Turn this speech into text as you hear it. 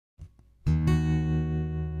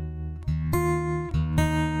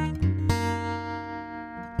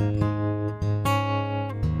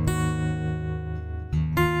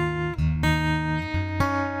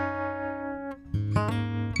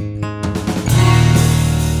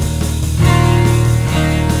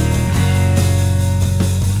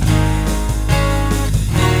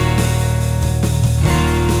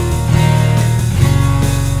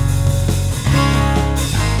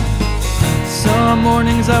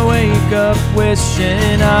mornings I wake up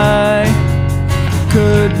wishing I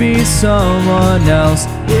could be someone else,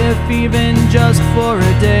 if even just for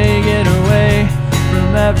a day. Get away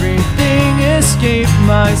from everything, escape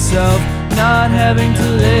myself, not having to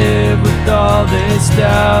live with all this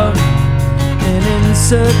doubt and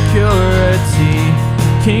insecurity.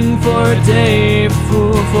 King for a day,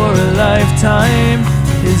 fool for a lifetime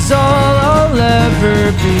is all I'll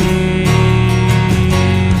ever be.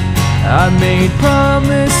 I made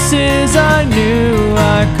promises I knew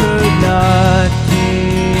I could not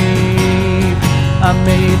keep. I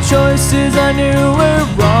made choices I knew were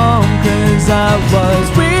wrong, 'cause I was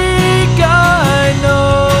weak, I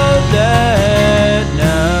know that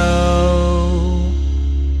now.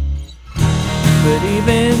 But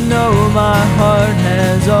even though my heart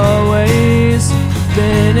has always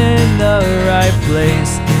been in the right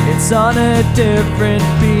place, it's on a different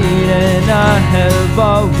beat, and I have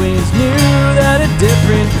always knew that a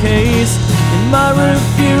different case. In my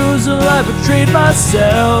refusal I betrayed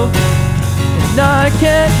myself, and I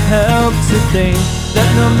can't help to think that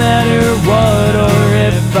no matter what or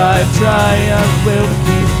if I try, I will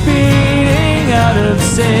keep beating out of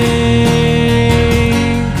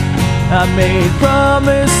sync. I made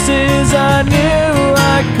promises I knew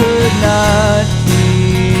I could not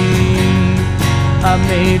keep. I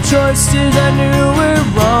made choices I knew were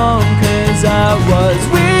wrong, 'cause I was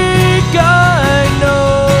weak, I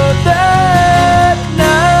know that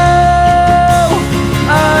now.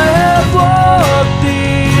 I have walked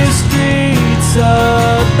these streets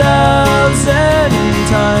 1,000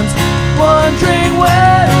 times, wondering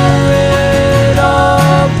where it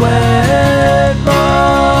all went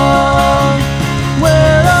wrong,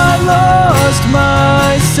 where I lost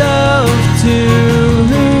myself to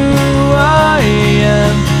who I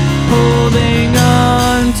am, holding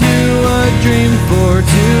on to a dream for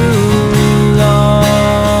too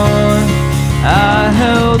long. I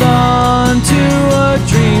held on to a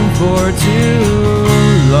dream for too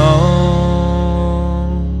long.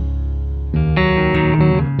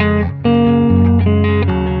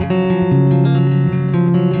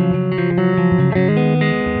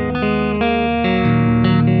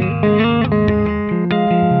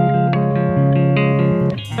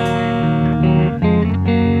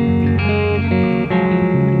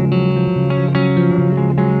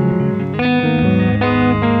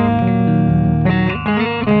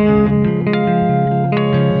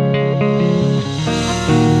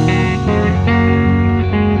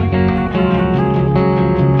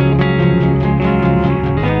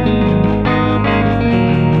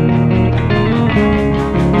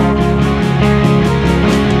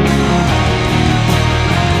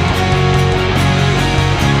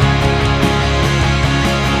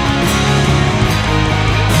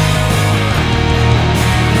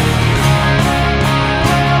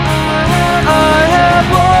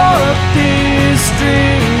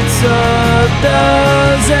 Streets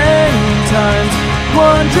 1,000 times,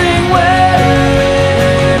 wondering where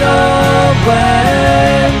it all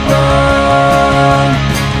went wrong,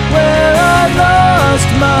 where I lost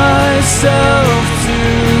myself to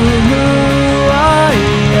who I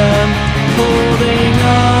am, holding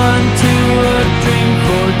on to a dream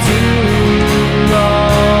for too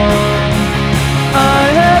long. I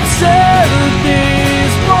have sailed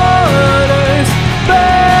these waters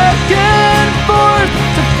back and forth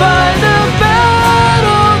to find a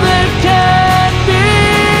battle that can be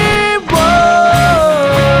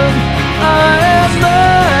won. I have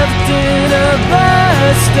left in a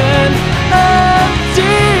vast and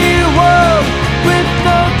empty world, with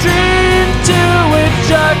no dream to which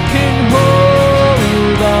I can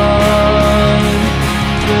hold on,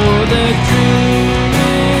 for the dream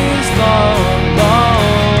is long,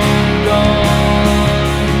 long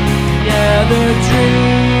gone. Yeah, the dream